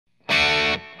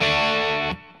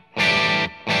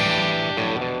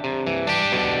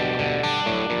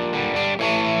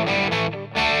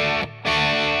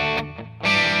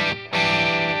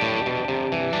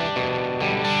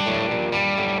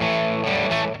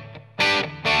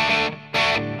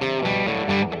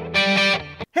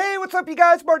up, you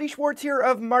guys? Marty Schwartz here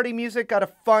of Marty Music. Got a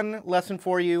fun lesson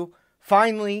for you.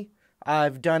 Finally,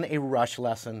 I've done a rush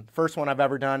lesson. First one I've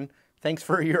ever done. Thanks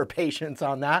for your patience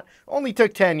on that. Only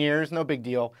took 10 years, no big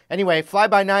deal. Anyway, fly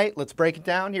by night, let's break it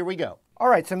down. Here we go. All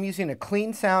right, so I'm using a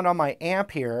clean sound on my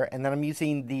amp here, and then I'm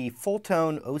using the full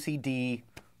tone OCD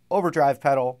overdrive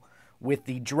pedal with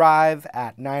the drive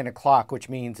at 9 o'clock, which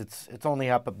means it's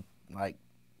only up like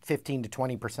 15 to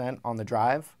 20% on the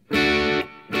drive.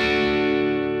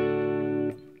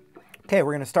 Okay,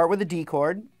 we're going to start with a D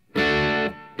chord,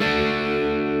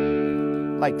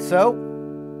 like so.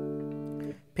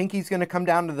 Pinky's going to come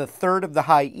down to the third of the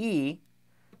high E.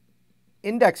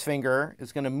 Index finger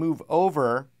is going to move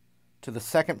over to the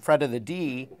second fret of the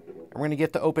D. And we're going to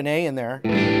get the open A in there.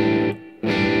 And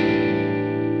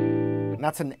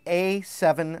that's an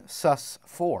A7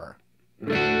 sus4.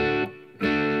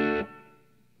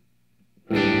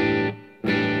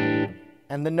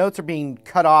 And the notes are being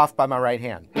cut off by my right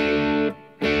hand.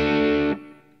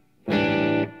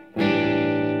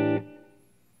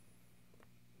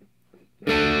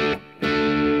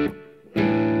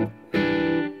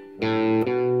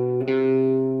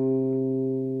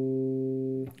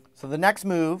 So the next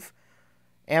move,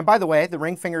 and by the way, the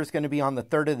ring finger is going to be on the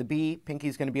third of the B, pinky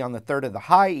is going to be on the third of the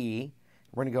high E.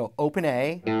 We're going to go open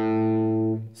A,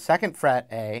 second fret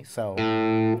A, so.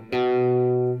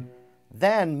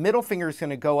 Then middle finger is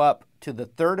going to go up to the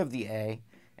third of the A,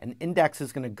 and index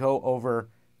is going to go over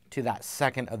to that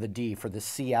second of the D for the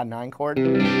C add 9 chord.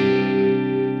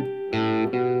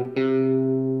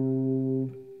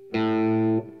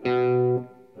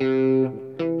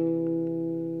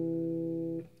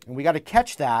 And we got to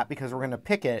catch that because we're going to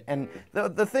pick it. And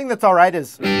the thing that's all right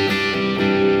is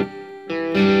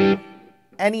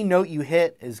any note you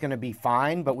hit is going to be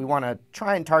fine, but we want to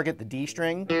try and target the D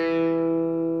string.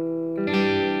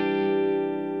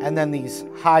 And then these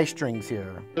high strings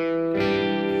here,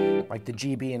 like the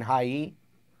G, B, and high E.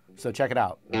 So check it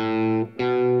out.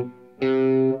 And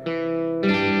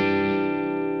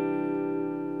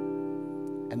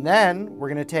then we're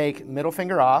going to take middle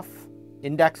finger off.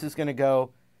 Index is going to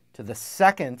go to the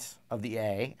second of the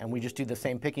A, and we just do the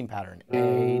same picking pattern.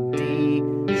 A, D,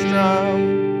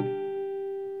 strum.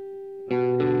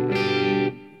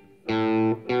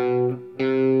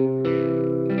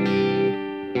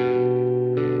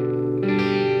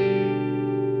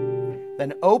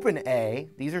 Then open A,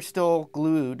 these are still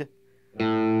glued.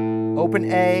 Open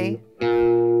A,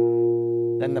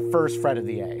 then the first fret of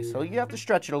the A. So you have to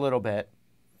stretch it a little bit.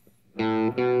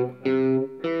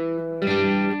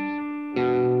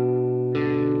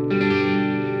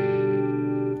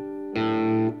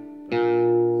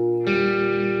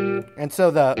 And so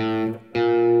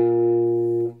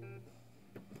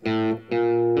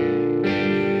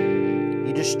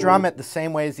you just strum it the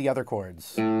same way as the other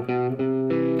chords.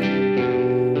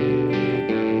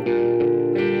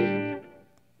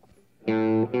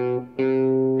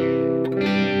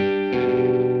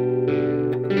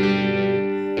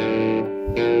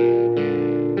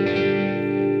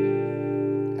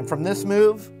 From this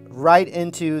move, right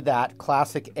into that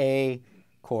classic A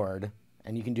chord.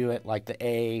 And you can do it like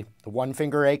the one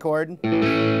finger A chord.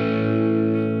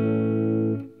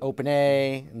 Open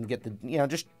A, and get the,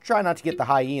 just try not to get the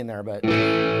high E in there, but.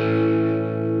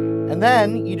 And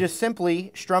then you just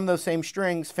simply strum those same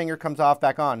strings, finger comes off,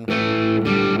 back on.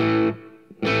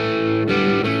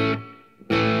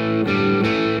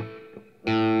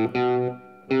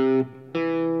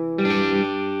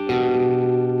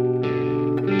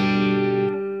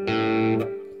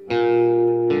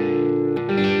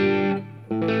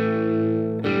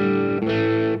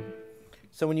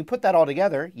 So when you put that all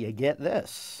together, you get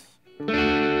this.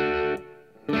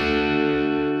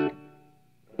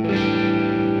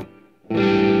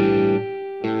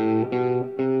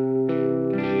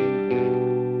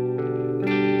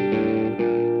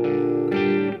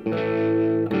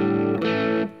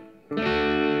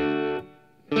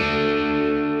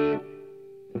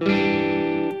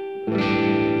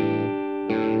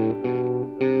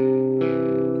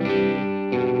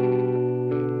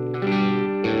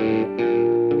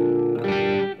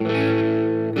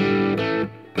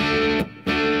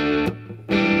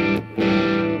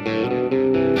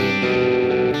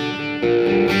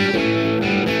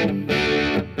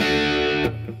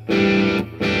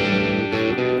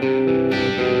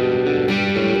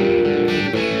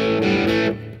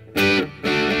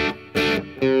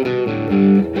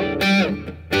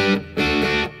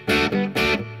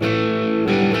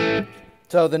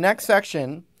 So the next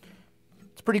section,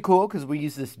 it's pretty cool because we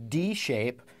use this D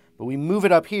shape, but we move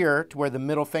it up here to where the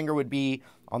middle finger would be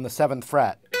on the 7th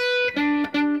fret.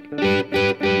 And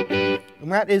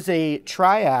And that is a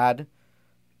triad,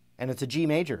 and it's a G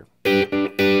major.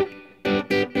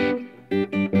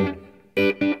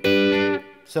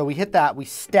 So we hit that, we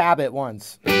stab it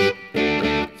once.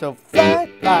 So fly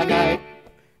by night.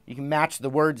 You can match the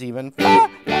words even. Fly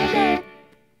by night.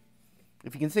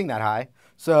 If you can sing that high.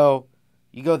 So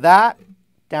you go that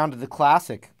down to the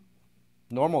classic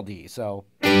normal D. So,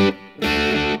 and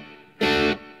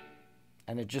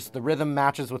it just, the rhythm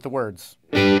matches with the words.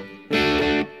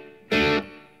 Fly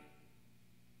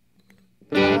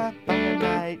by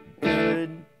night,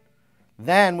 good.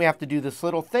 Then we have to do this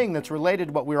little thing that's related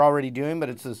to what we were already doing, but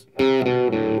it's this.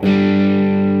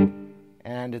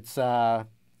 And it's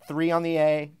 3 on the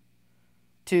A,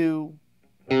 2,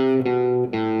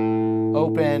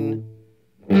 open,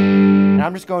 and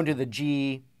I'm just going to the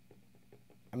G.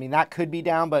 I mean, that could be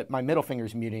down, but my middle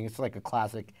finger's muting. It's like a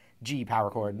classic G power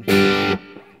chord.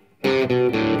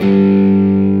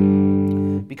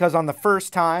 Because on the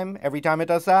first time, every time it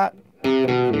does that,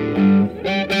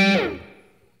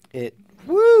 it,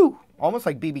 woo, almost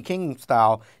like B.B. King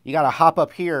style, you got to hop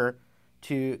up here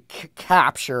to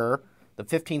capture the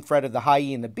 15th fret of the high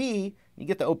E and the B. You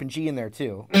get the open G in there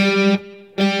too.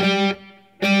 And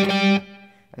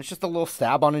it's just a little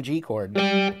stab on a G chord.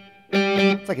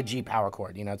 It's like a G power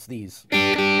chord, you know, it's these.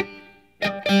 It's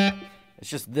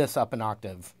just this up an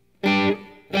octave.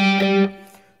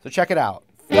 So check it out.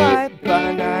 Fly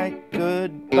by night,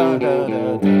 good, ba da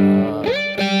da da.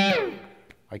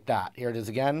 Like that. Here it is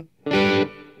again.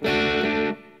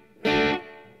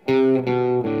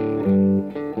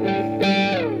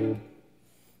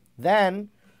 Then,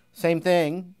 same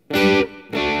thing.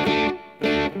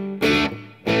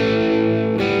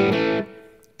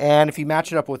 And if you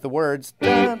match it up with the words,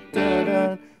 dun, dun,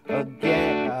 dun,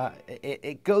 again,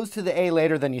 it goes to the A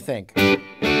later than you think. Dun,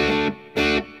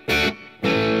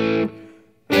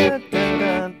 dun,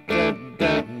 dun, dun,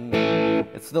 dun.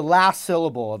 It's the last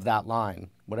syllable of that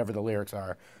line, whatever the lyrics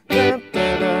are. Dun,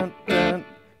 dun, dun, dun,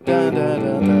 dun, dun,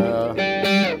 dun, dun.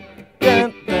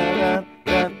 Dun, dun,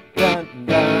 dun, dun,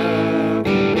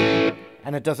 dun.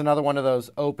 And it does another one of those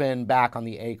open back on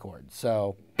the A chord.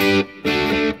 So.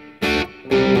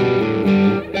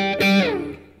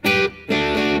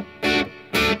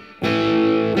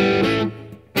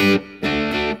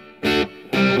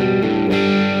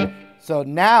 So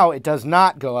now it does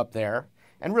not go up there.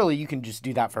 And really, you can just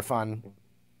do that for fun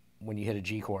when you hit a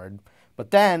G chord.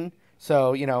 But then,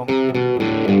 so, you know.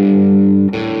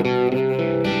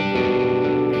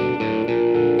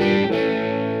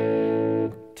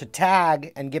 To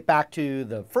tag and get back to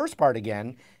the first part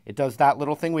again, it does that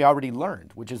little thing we already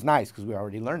learned, which is nice because we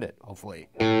already learned it, hopefully.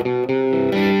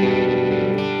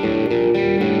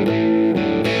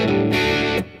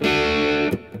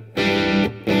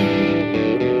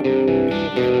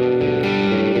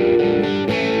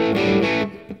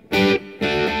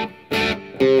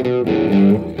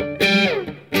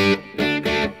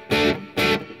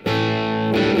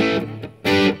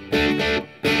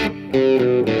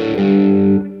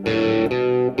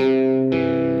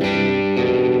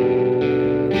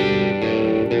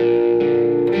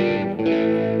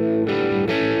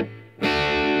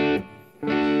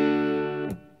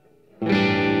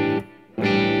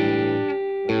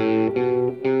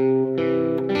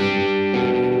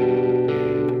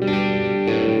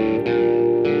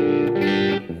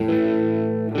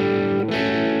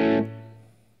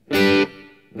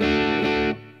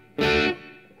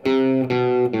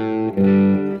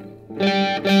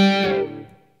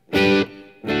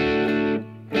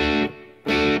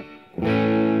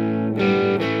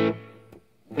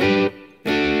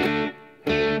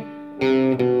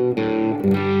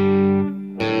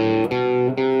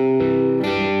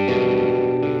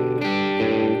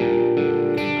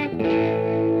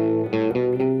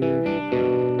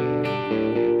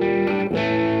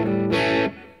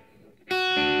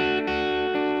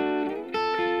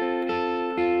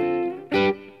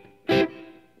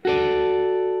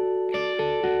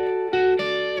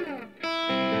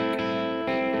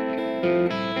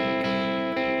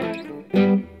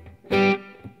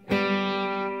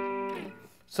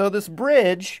 So this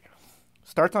bridge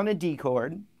starts on a D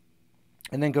chord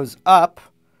and then goes up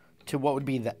to what would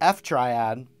be the F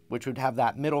triad, which would have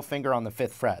that middle finger on the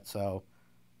 5th fret. So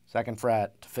 2nd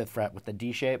fret to 5th fret with the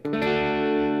D shape.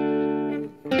 Then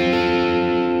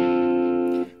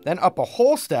up a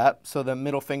whole step, so the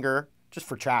middle finger, just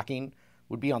for tracking,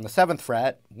 would be on the 7th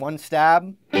fret, 1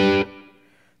 stab.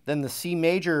 Then the C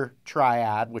major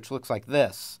triad, which looks like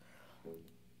this.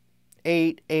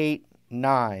 8, 8,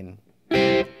 9.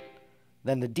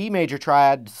 Then the D major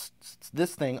triad,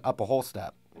 this thing up a whole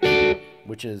step,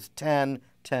 which is 10,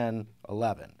 10,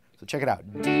 11. So check it out.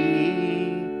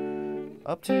 D,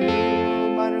 up to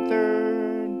minor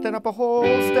third, then up a whole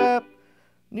step,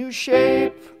 new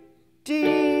shape,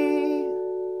 D.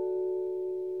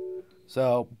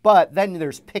 So, but then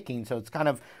there's picking, so it's kind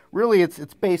of, really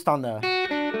it's based on the,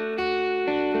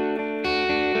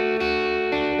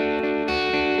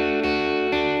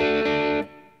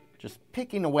 just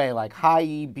picking away like high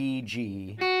E, B,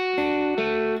 G.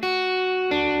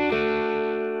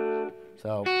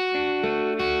 So,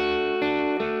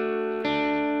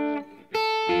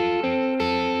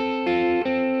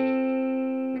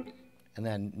 and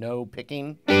then no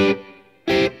picking, but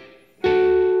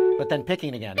then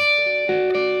picking again.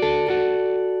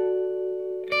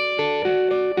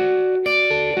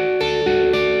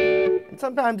 And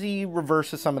sometimes he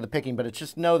reverses some of the picking, but it's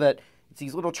just know that it's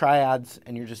these little triads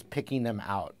and you're just picking them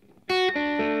out.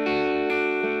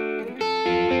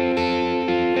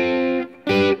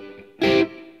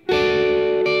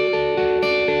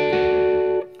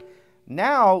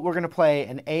 Now we're going to play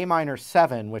an A minor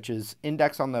 7, which is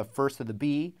index on the first of the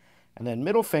B, and then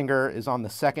middle finger is on the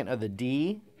second of the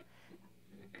D.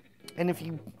 And if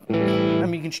you, I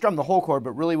mean, you can strum the whole chord,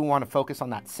 but really we want to focus on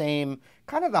that same,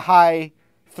 kind of the high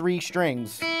 3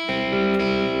 strings.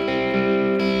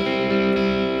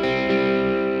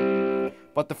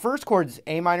 But the first chord is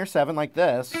A minor 7 like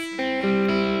this.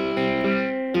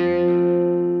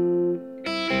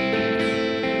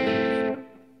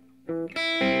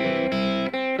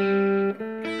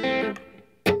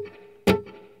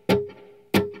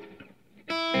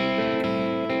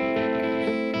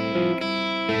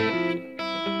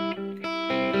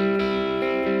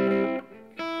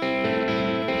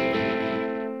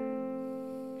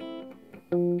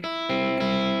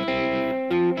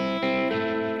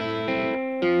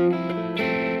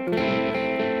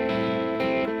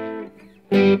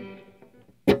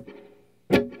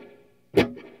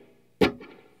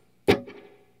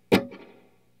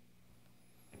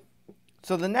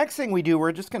 So the next thing we do,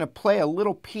 we're just going to play a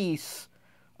little piece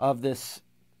of this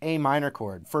A minor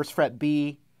chord. First fret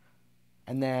B,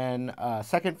 and then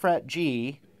second fret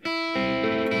G.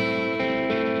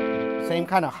 Same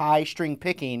kind of high string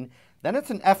picking. Then it's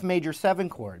an F major 7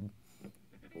 chord.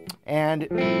 And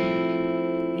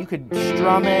you could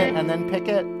strum it and then pick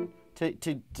it to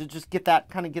just get that,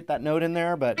 kind of get that note in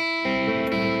there, but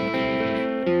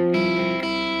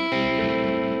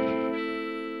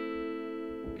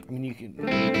I mean, you can.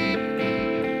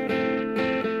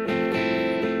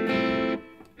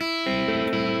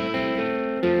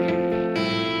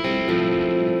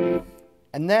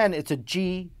 And then it's a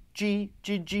G, G,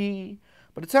 G, G.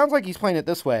 But it sounds like he's playing it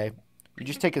this way. You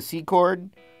just take a C chord,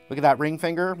 look at that ring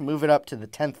finger, move it up to the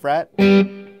 10th fret.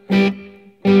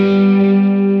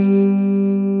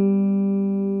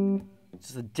 This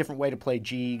is a different way to play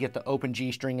G. You get the open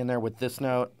G string in there with this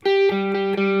note.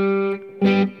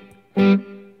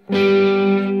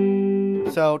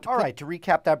 So, all right, to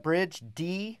recap that bridge,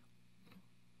 D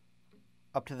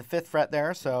up to the 5th fret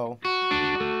there, so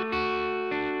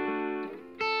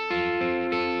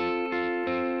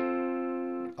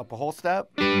up a whole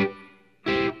step, pick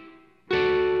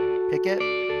it,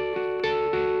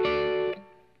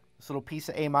 this little piece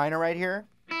of A minor right here,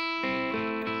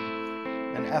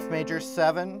 an F major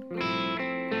 7,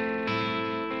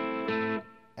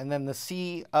 and then the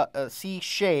C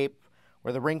shape,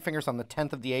 where the ring finger's on the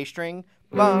 10th of the A string.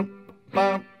 Bum,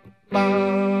 bum,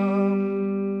 bum.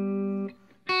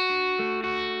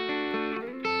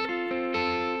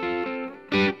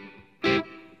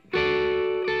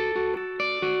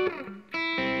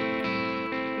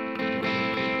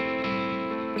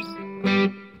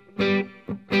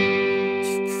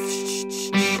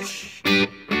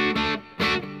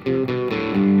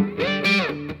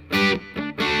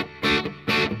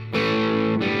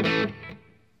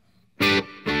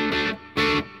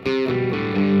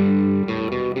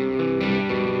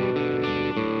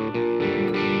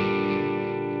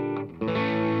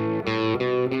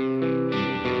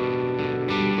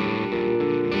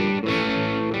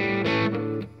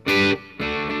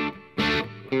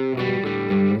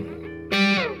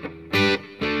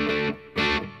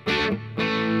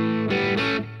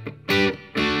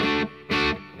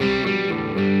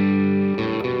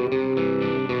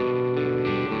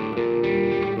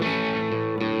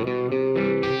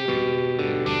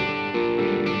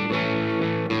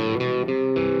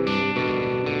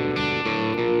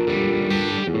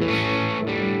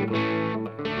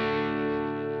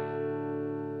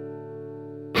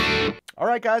 All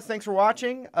right, guys, thanks for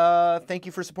watching. Thank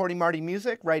you for supporting Marty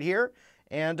Music right here.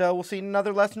 And we'll see you in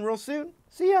another lesson real soon.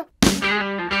 See ya.